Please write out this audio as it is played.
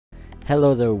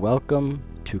Hello there, welcome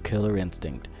to Killer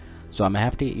Instinct. So I'm gonna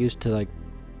have to get used to like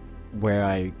where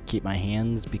I keep my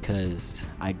hands because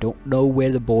I don't know where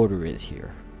the border is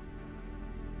here.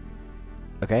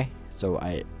 Okay? So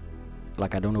I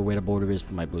don't know where the border is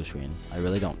for my blue screen. I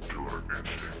really don't.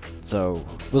 So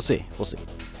we'll see.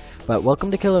 But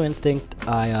welcome to Killer Instinct.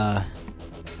 I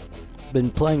been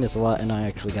playing this a lot and I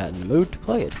actually got in the mood to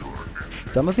play it.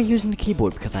 So I'm gonna be using the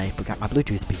keyboard because I forgot my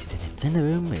Bluetooth piece and it's in the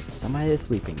room and somebody is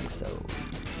sleeping, so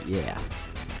yeah.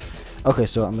 Okay,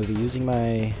 so I'm gonna be using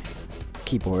my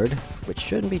keyboard, which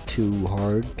shouldn't be too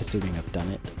hard considering I've done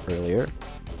it earlier.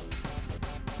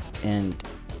 And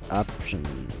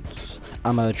options.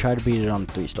 I'm gonna try to beat it on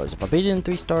 3 stars. If I beat it in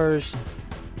 3 stars,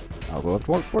 I'll go up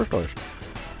to 4 stars.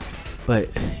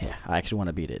 But yeah, I actually want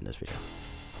to beat it in this video.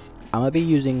 I'm gonna be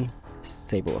using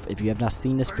Saberwolf. If you have not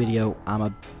seen this video,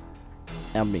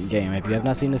 if you have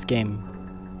not seen this game,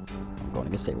 I'm going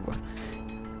against Saberwolf.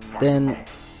 Then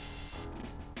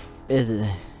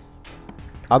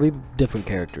I'll be different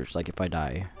characters. Like if I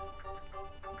die,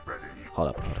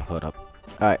 hold up.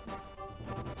 All right.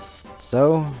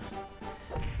 So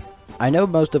I know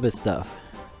most of his stuff.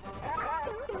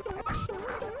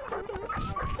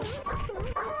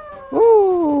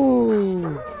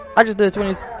 Woo! I just did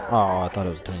 20. Oh, I thought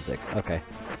it was 26. Okay.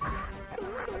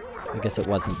 I guess it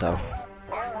wasn't though.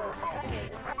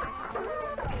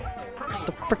 What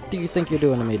the frick do you think you're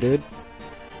doing to me, dude?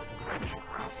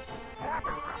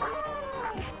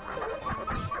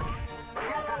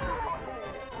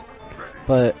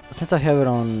 But since I have it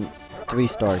on 3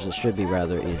 stars, it should be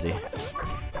rather easy.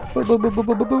 Boo boo boo boo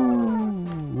boo boo boo!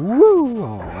 Woo!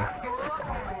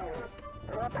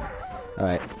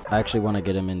 Alright, I actually want to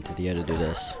get him into the air to do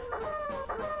this.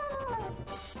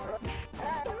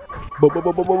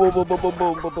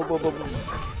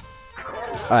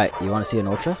 Alright, you want to see an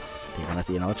ultra? Do you want to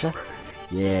see an ultra?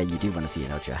 Yeah, you do want to see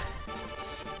an ultra.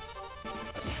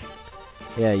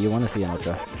 Yeah, you want to see an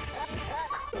ultra.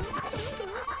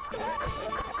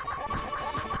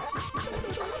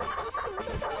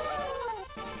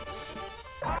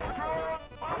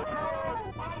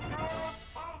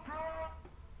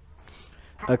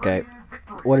 Okay,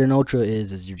 what an ultra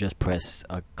is you just press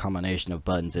a combination of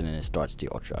buttons and then it starts the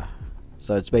ultra.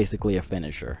 So it's basically a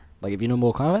finisher. Like if you know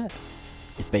Mortal Kombat,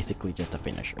 it's basically just a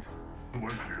finisher.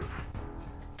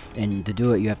 And to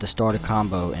do it, you have to start a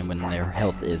combo, and when their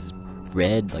health is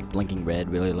red, like blinking red,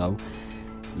 really low,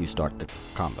 you start the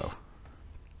combo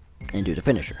and do the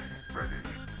finisher.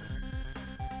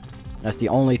 That's the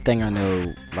only thing I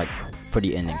know, like, for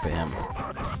the ending for him.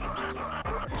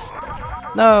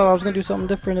 No, I was gonna do something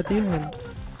different at the end.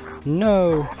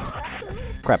 No.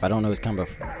 Crap, I don't know his combo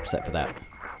set for that.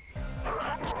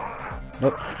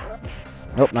 Nope.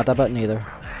 Nope, not that button either.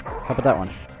 How about that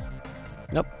one?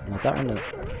 Nope, not that one.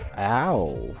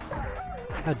 Ow.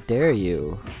 How dare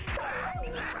you?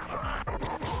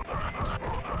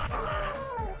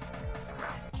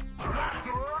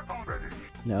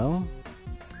 No?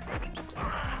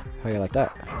 How you like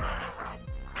that?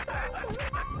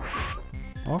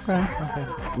 Okay.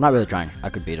 I'm not really trying. I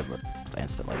could beat him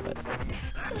instantly, but...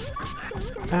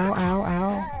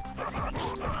 Ow.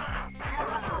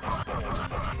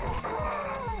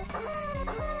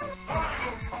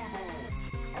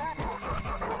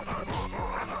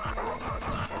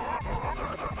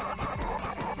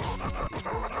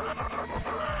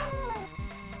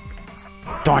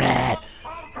 Darn it!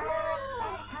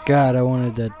 God, I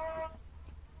wanted that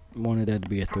to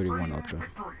be a 31 ultra.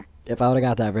 If I would've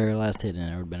got that very last hit, then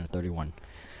it would've been a 31.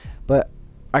 But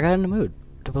I got in the mood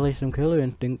to play some Killer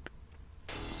Instinct,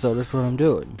 so that's what I'm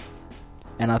doing.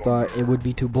 And I thought it would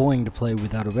be too boring to play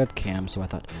without a webcam, so I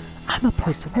thought I'm gonna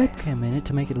place a webcam in it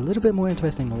to make it a little bit more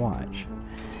interesting to watch.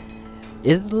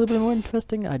 Is it a little bit more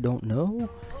interesting? I don't know.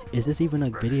 Is this even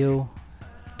a video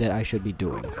that I should be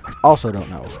doing? Also don't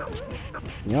know.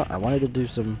 You know, I wanted to do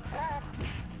some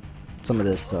of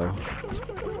this, so...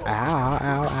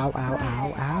 Ow.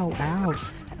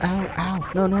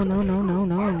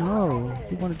 No.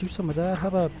 You want to do some of that? How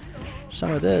about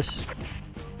some of this?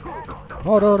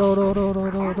 Oh,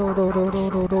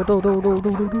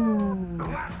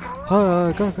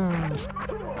 Hi,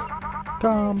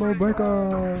 combo breaker!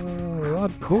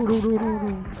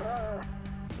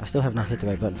 I still have not hit the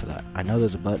right button for that. I know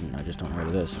there's a button, I just don't know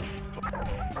what it is.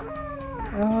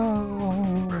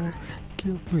 Oh,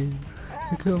 kill me.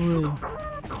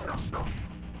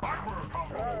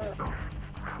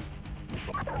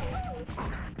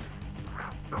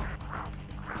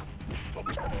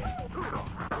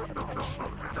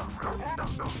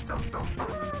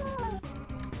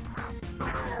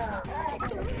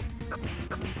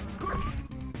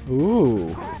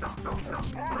 Ooh.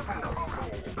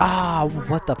 Ah,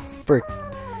 what the frick?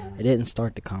 I didn't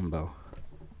start the combo.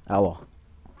 Oh well.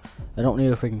 I don't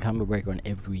need a freaking combo breaker on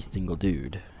every single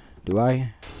dude. Do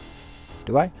I?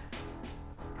 Do I?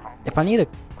 If I need a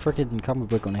freaking combo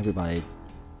breaker on everybody,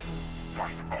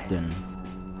 then...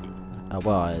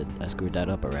 well, I screwed that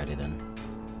up already then.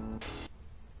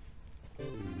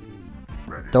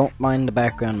 Don't mind the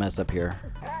background mess up here.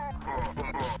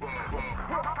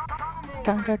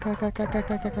 Combo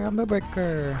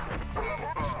breaker!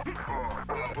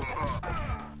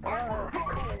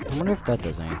 I wonder if that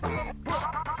does anything.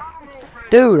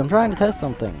 Dude, I'm trying to test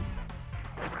something.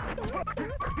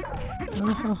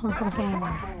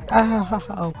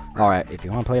 Alright, if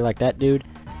you want to play like that, dude.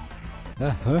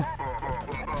 Oh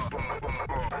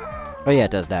yeah,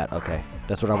 it does that. Okay.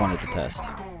 That's what I wanted to test.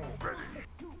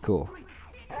 Cool.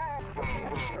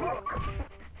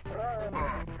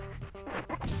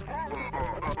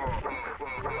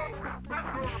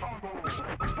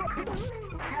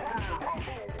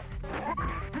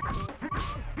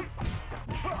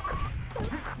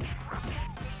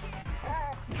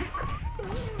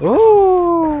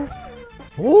 Ooh!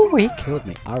 Ooh, he killed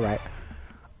me. Alright.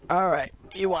 Alright.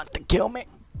 You want to kill me?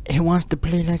 He wants to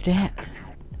play like that?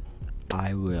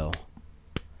 I will.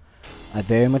 I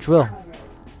very much will.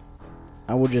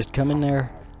 I will just come in there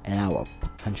and I will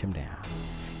punch him down.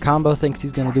 Combo thinks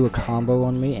he's gonna do a combo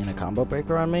on me and a combo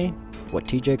breaker on me. What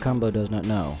TJ Combo does not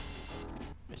know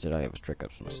is that I have a trick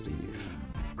up my sleeve.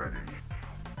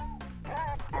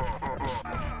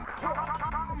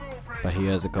 But he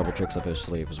has a couple tricks up his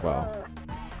sleeve as well.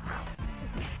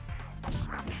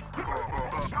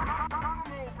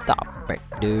 The frick,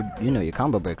 dude. You know your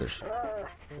combo breakers.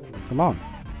 Come on.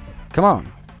 Come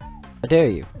on. I dare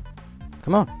you.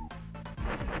 Come on.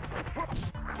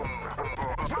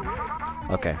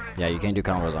 Okay. Yeah, you can't do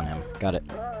combos on him. Got it.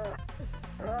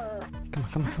 Come on,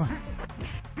 come on, come on.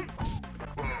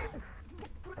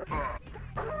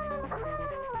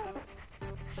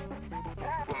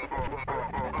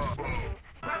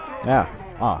 Yeah.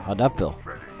 Ah, how'd that feel?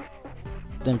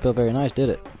 Didn't feel very nice, did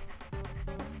it?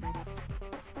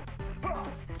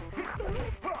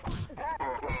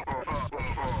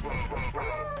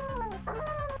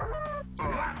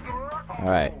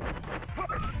 Alright.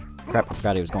 Crap, I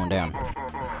forgot he was going down.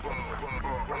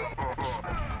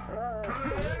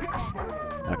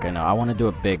 Okay, no, I want to do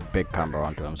a big combo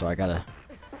onto him, so I gotta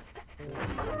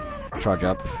charge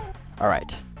up.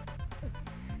 Alright.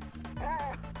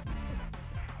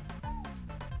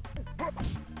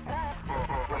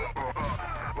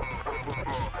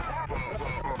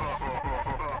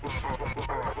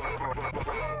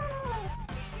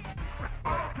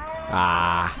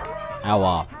 Ah, ow,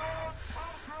 well.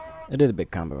 I did a big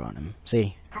combo on him.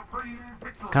 See?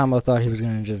 Combo thought he was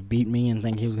gonna just beat me and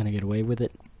think he was gonna get away with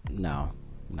it. No.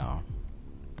 No.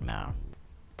 No.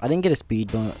 I didn't get a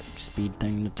speed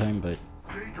thing the time, but...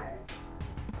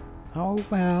 oh,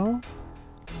 well.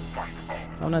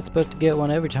 I'm not supposed to get one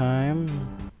every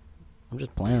time. I'm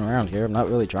just playing around here. I'm not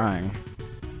really trying.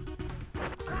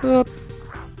 Boop.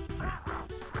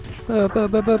 Boom,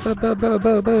 boom, boom, boom, boom, boom, boom,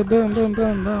 boom, boom, boom, boom,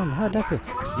 boom, boom. How'd that feel?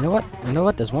 You know what? You know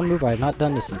what? There's one move I have not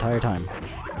done this entire time.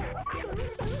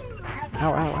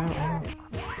 Ow, ow, ow, ow.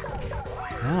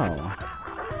 Ow.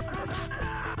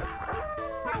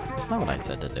 That's not what I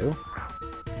said to do.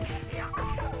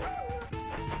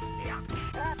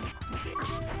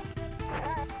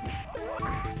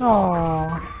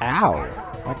 Oh,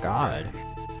 ow. My God.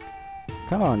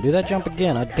 Come on, do that jump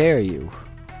again. I dare you.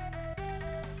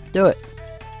 Do it.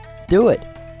 Do it.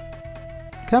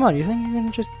 Come on, you think you're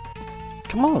gonna just...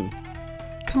 come on.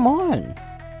 Come on.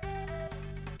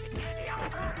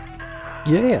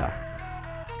 Yeah.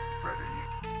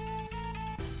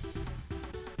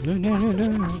 No, no, no,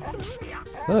 no.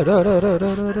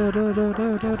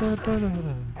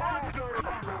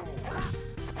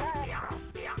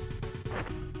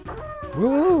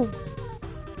 Woo!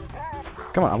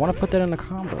 Come on, I want to put that in the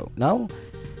combo. No?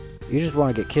 You just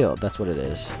want to get killed. That's what it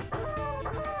is.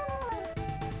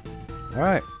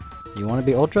 Alright. You want to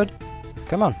be ultra'd?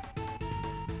 Come on.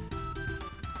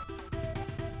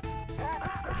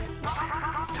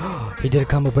 He did a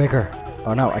combo breaker.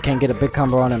 Oh no, I can't get a big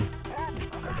combo on him.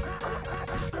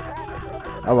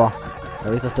 Oh well.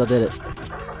 At least I still did it.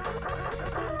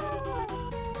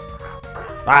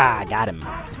 Ah, I got him.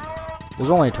 It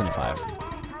was only 25.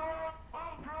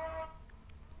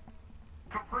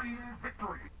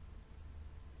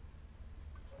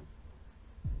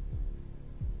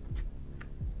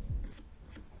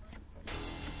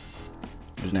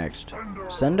 Who's next?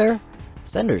 Sender?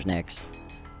 Sender's next.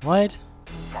 What?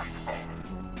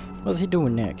 What's he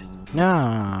doing next?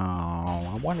 No.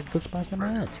 I wanted to go smash some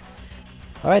ass.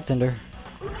 Alright, Cinder.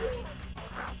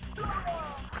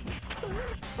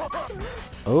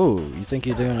 Oh, you think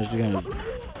you're doing is gonna...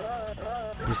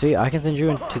 You see, I can send you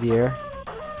into the air.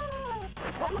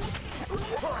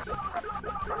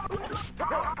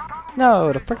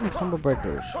 No, the freaking combo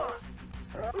breakers.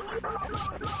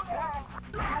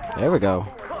 There we go.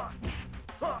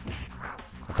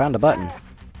 I found a button.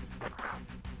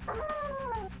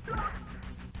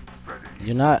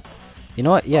 You're not... You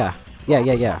know what? Yeah.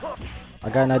 Yeah. I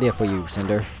got an idea for you,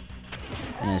 Cinder.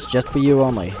 And it's just for you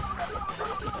only.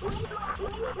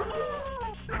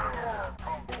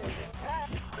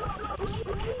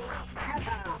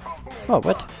 Oh,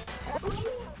 what?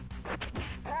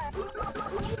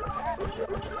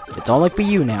 It's only for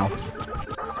you now.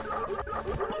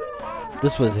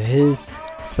 This was his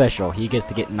special. He gets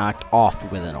to get knocked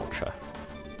off with an ultra.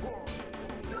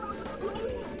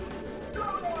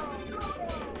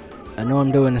 I know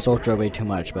I'm doing this ultra way too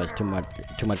much, but it's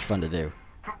too much fun to do.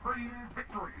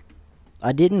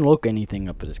 I didn't look anything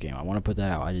up for this game. I want to put that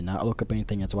out. I did not look up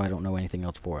anything. That's why I don't know anything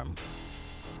else for him.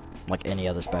 Like any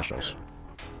other specials.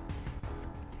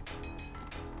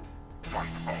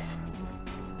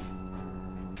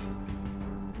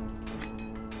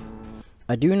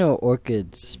 I do know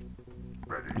Orchid's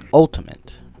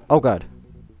ultimate. Oh god.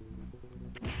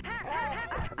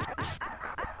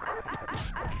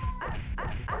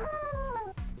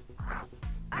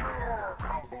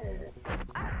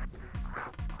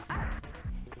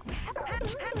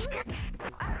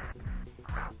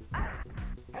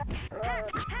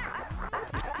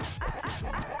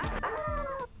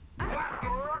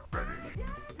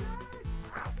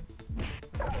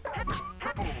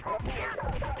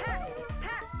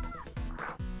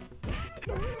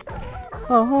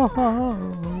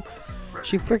 Oh.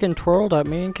 She freaking twirled at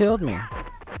me and killed me.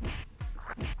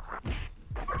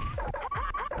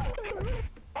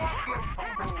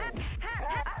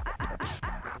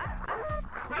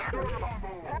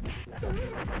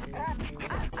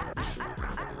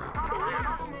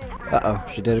 Uh-oh,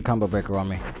 she did a combo breaker on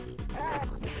me.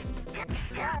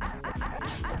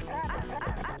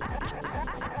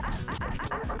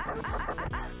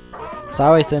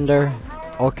 Sorry, Cinder.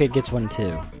 Orchid gets one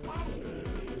too.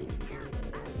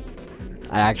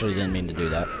 I actually didn't mean to do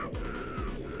that.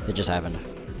 It just happened.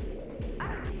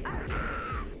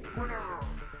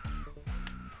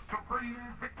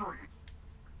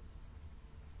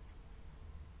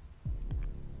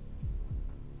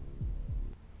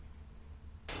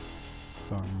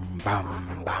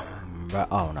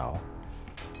 Oh no.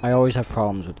 I always have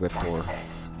problems with Riptor.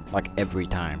 Like every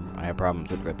time I have problems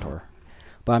with Riptor.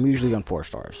 But I'm usually on 4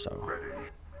 stars, so.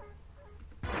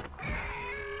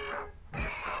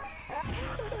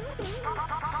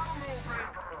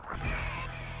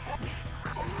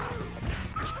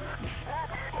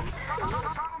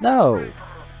 No!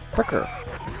 Fricker!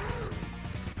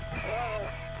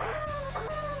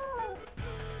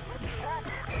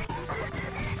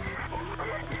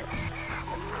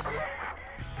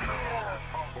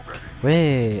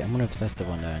 Wait, I'm wondering if that's the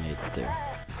one that I need to do.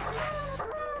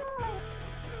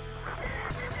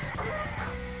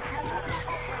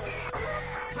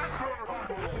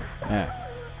 Yeah,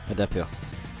 how'd that feel?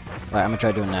 Alright, I'm gonna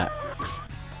try doing that.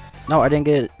 No, I didn't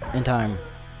get it in time.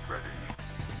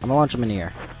 I'm gonna launch him in the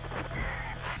air.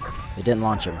 It didn't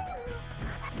launch him.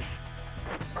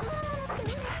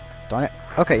 Darn it.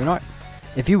 Okay, you know what?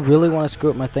 If you really want to screw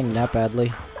up my thing that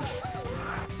badly...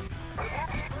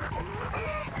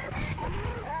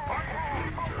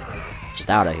 just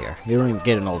out of here. You don't even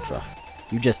get an ultra.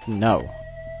 You just know.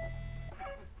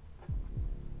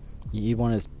 You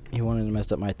wanted to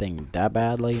mess up my thing that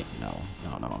badly? No.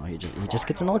 He just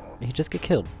gets he just get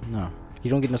killed. No. You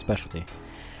don't get no specialty.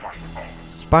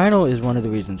 Spinal is one of the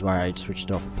reasons why I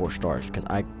switched off 4 stars, because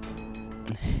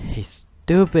he's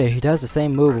stupid. He does the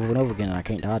same move over and over again and I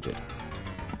can't dodge it.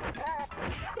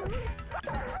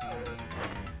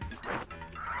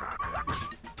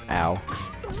 Ow.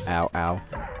 Ow.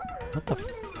 What the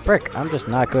frick? I'm just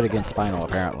not good against Spinal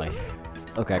apparently.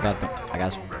 Okay, I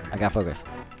got focus.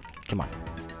 Come on.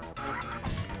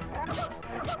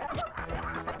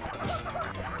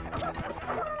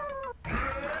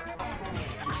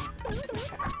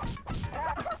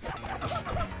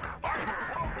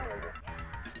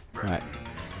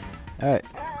 Alright.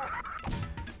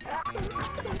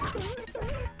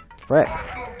 Frick.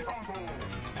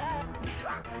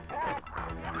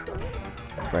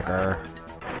 Fricker.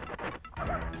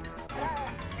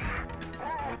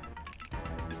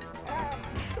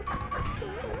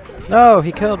 No,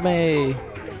 he killed me.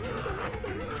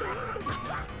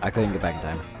 I couldn't get back in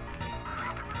time.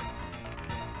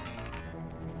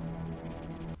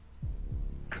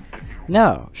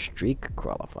 No, streak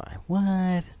qualify.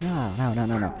 What? No, no, no,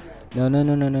 no, no. No, no,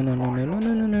 no, no, no, no, no, no, no,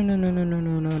 no, no, no, no, no, no,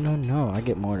 no, no, no, no. I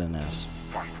get more than this.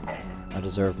 I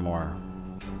deserve more.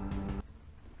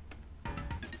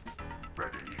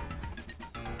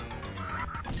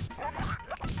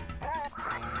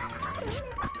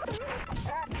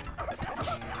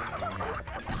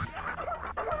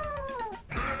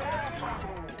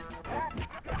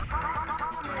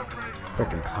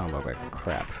 Freaking combo breaker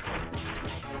crap.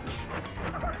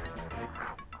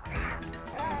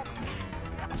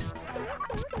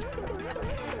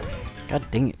 God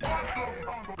dang it.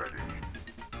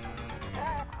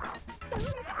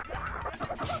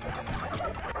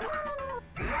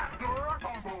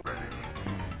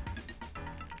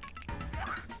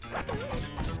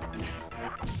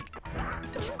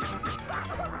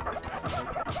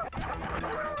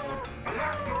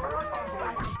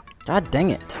 God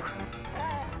dang it.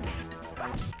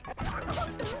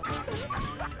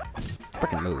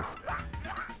 Frickin' move.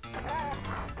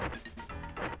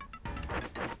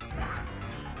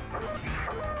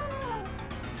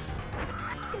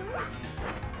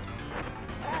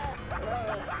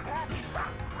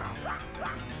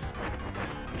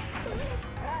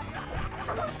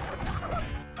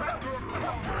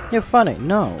 You're funny.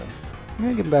 No. You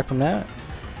ain't getting back from that.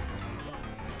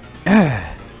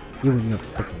 You and your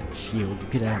freaking shield.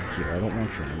 Get out of here. I don't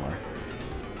want you anymore.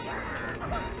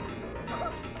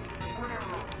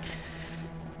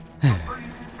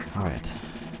 Alright.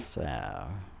 So.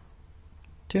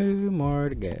 2 more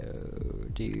to go.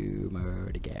 2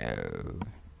 more to go.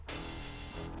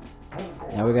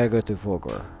 Now we gotta go through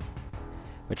Fulgor.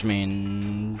 Which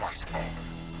means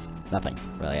nothing.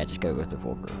 Really, I just gotta go through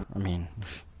Fulgor. I mean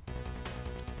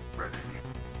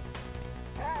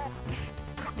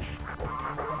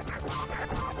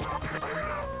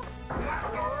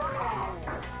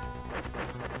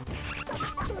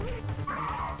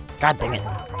God dang it.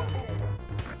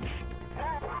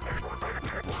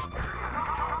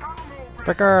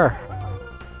 Fricker!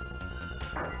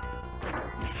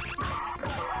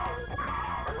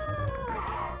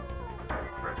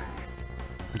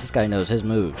 This guy knows his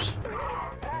moves.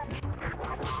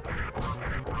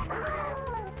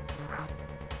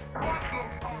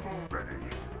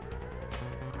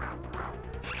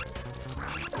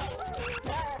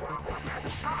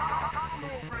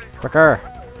 Fricker!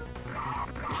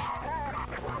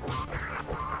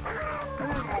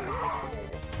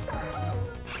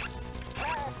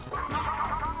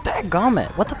 Dadgummit!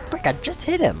 What the frick? I just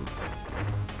hit him!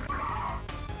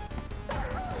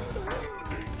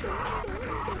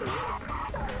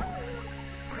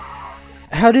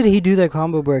 How did he do that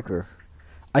combo breaker?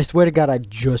 I swear to God, I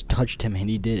just touched him and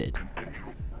he did it.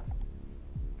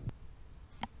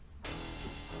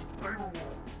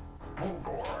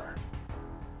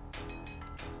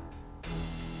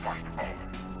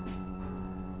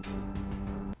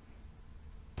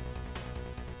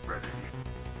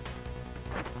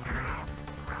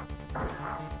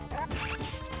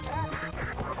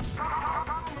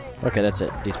 Okay, that's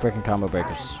it. These freaking combo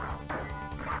breakers.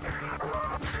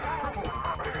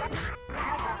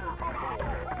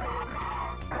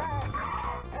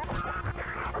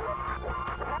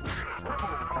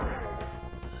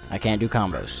 I can't do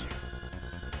combos,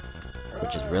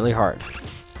 which is really hard.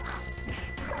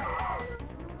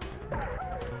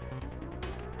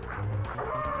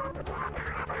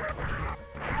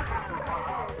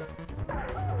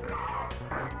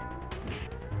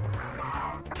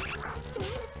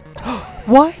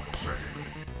 What?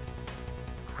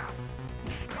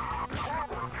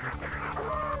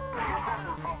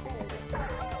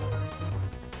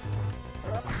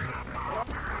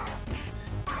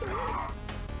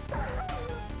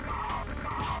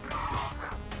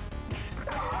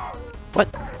 What?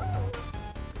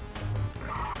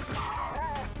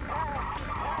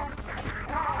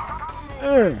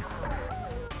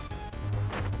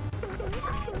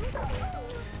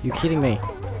 You kidding me?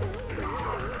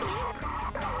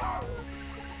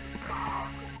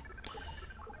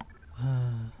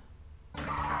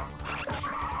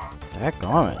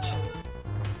 Dadgummit.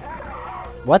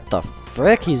 What the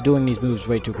frick? He's doing these moves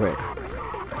way too quick.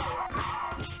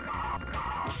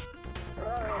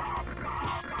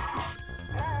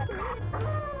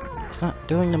 It's not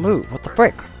doing the move. What the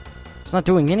frick? It's not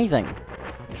doing anything.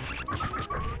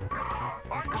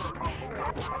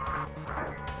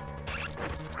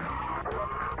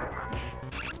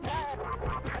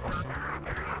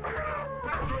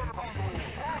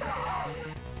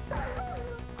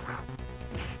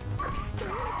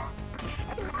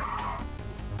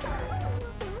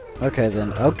 Okay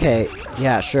then, okay,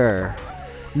 yeah, sure.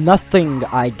 Nothing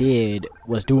I did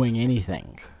was doing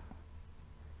anything.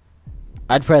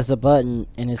 I'd press the button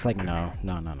and it's like, no.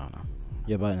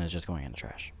 Your button is just going in the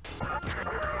trash.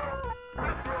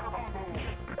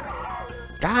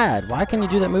 God, why can you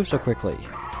do that move so quickly?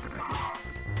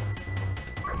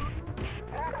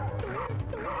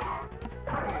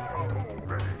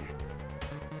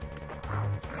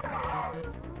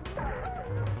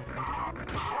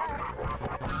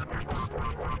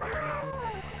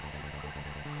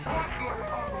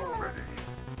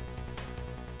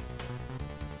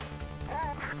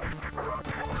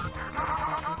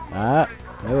 Ah,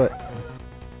 knew it.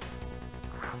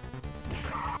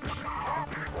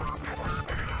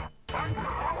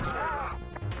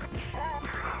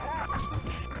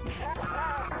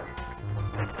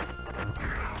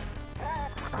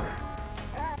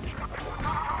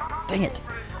 Dang it.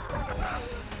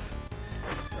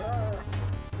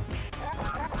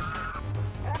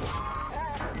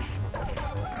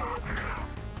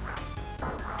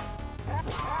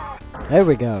 There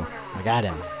we go. I got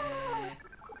him.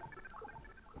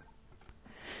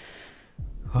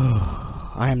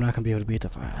 I am not gonna be able to beat the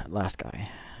last guy.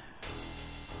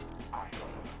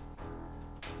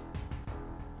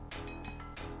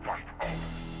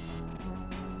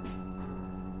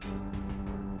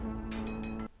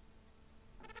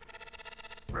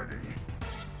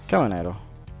 Come on, Idol.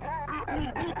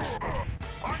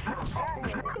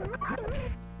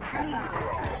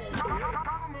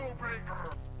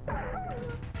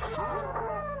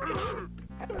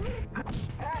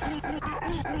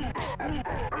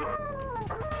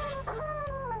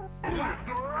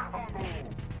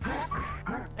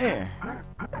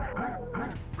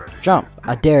 Jump!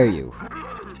 I dare you!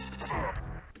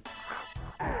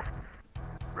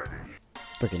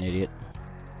 Freaking idiot.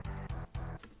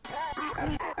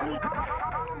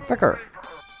 Fricker!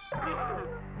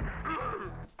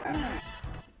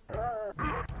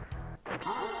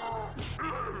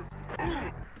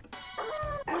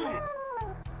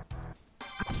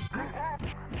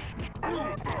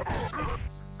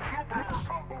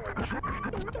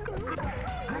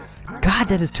 God,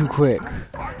 that is too quick.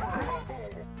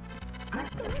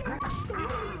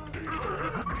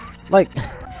 Like,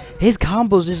 his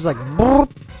combos just like,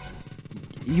 boop.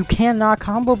 You cannot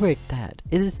combo break that.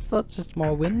 It is such a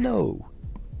small window.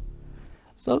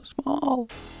 So small.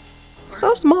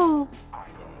 So small.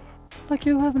 Like,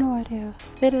 you have no idea.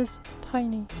 It is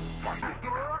tiny.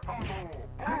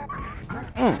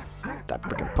 That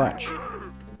freaking punch.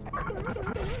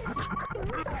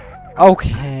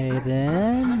 Okay,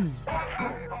 then.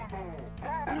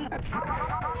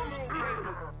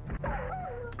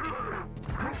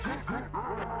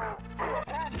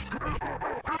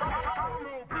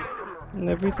 And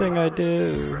everything I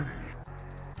do.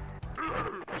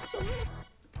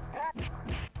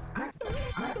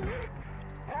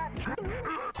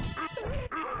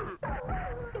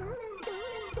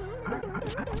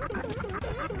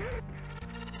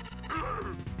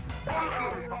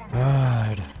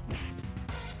 God.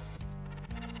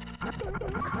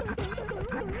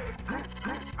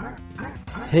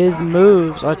 His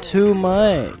moves are too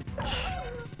much.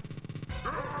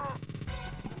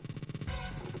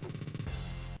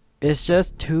 It's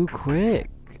just too quick.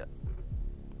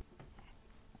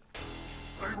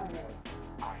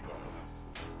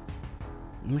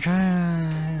 I'm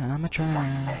trying.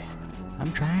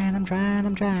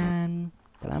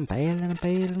 But I'm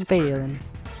failing.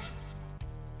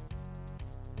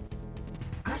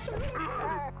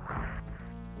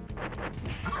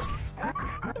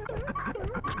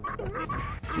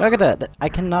 Look at that. I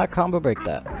cannot combo break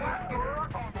that.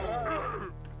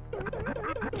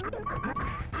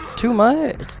 It's too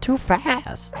much. It's too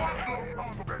fast.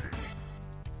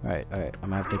 Alright. I'm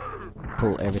gonna have to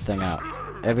pull everything out.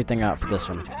 Everything out for this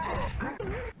one.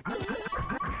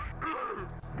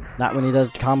 Not when he does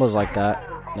combos like that.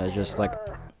 It's just like...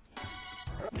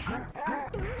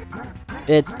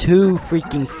 It's too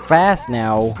freaking fast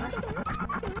now.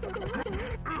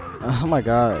 Oh my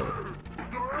god.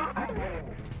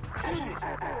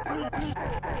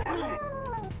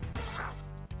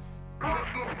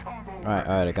 Alright,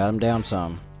 I got him down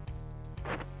some.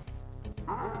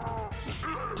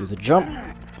 Do the jump.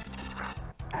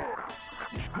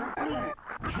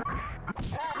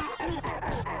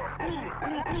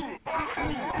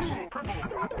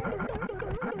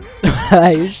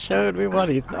 You showed me what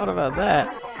he thought about that.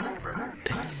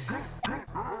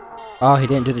 Oh, he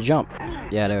didn't do the jump.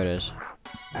 Yeah, there it is.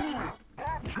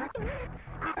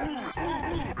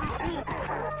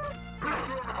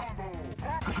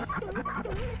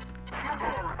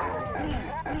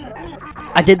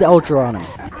 I did the ultra on him.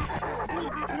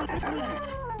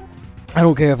 I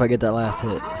don't care if I get that last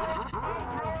hit.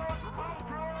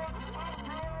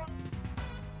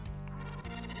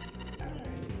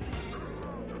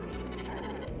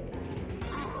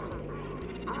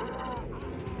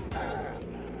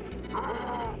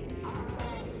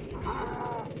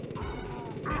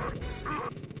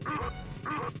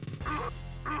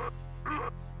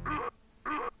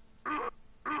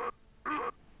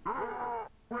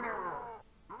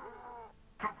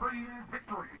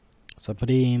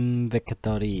 Supreme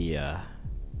Victoria.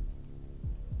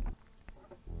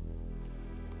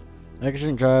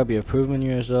 Excellent job, you have proven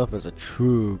yourself as a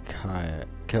true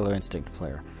killer instinct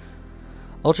player.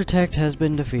 Ultratech has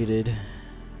been defeated,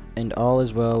 and all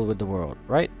is well with the world.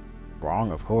 Right?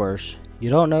 Wrong, of course. You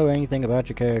don't know anything about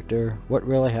your character, what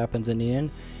really happens in the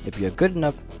end. If you're good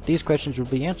enough, these questions will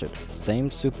be answered. Same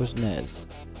Super NES.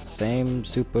 Same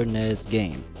Super NES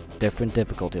game. Different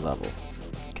difficulty level.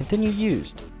 Continue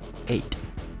used. 8.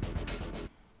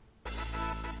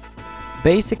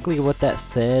 Basically what that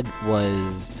said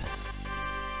was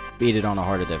beat it on a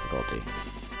harder difficulty.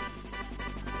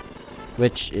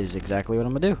 Which is exactly what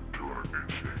I'm gonna do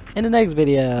in the next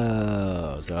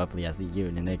video. So hopefully I see you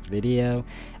in the next video.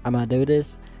 I'm gonna do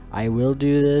this. I will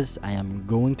do this. I am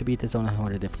going to beat this on a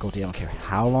harder difficulty. I don't care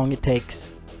how long it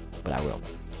takes, but I will.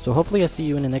 So hopefully I see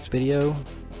you in the next video.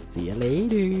 See you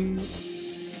later.